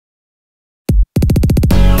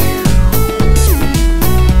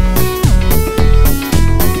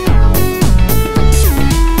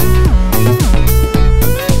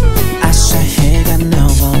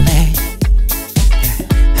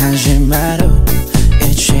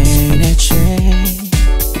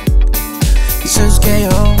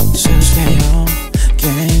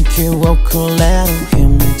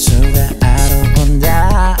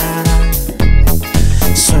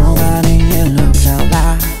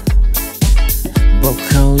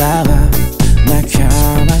ら仲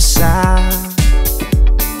間さ。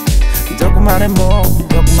どこまでも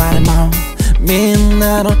みん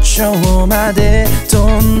なの頂まで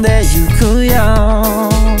飛んでゆくよ。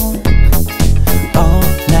お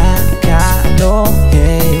腹の平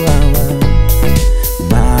和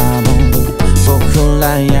は守る僕ら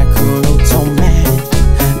ヤクルトメン。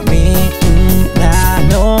みんな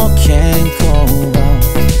の健康を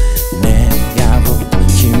願う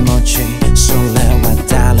気持ち、それは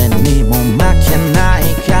誰にも負けない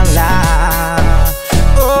から。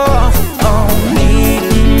み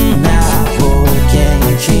んなを元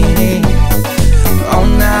気に、お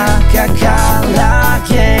腹から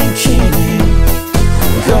元気に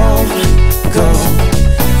Go Go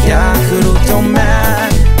ヤクルトメン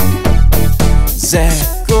絶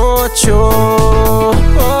好調。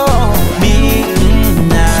みん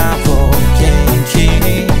なを元気に、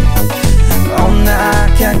お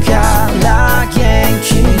腹から元気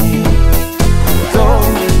に Go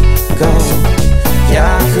Go ヤ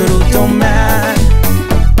クルトメン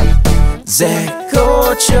絶好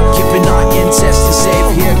調。 Keeping our ancestors safe,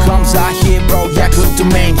 here comes our hero Yakult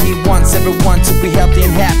man, he wants everyone to be healthy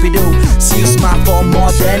and happy to see you smile for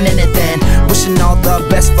more than anything. Wishing all the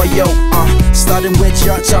best for you, starting with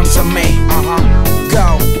your tongue to me.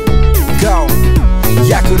 Go, go,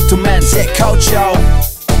 Yakult man,絶好調。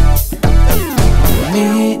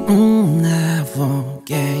みんなを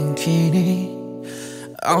元気に、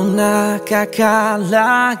お腹か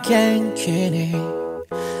ら元気に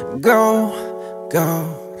Go Go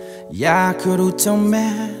ヤクルトメ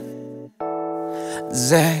ン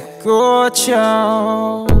絶好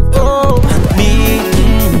調。み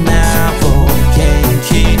んなを元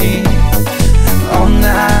気に、お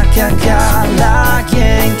腹から元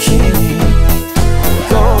気に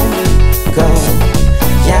Go Go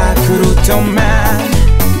ヤクルトメン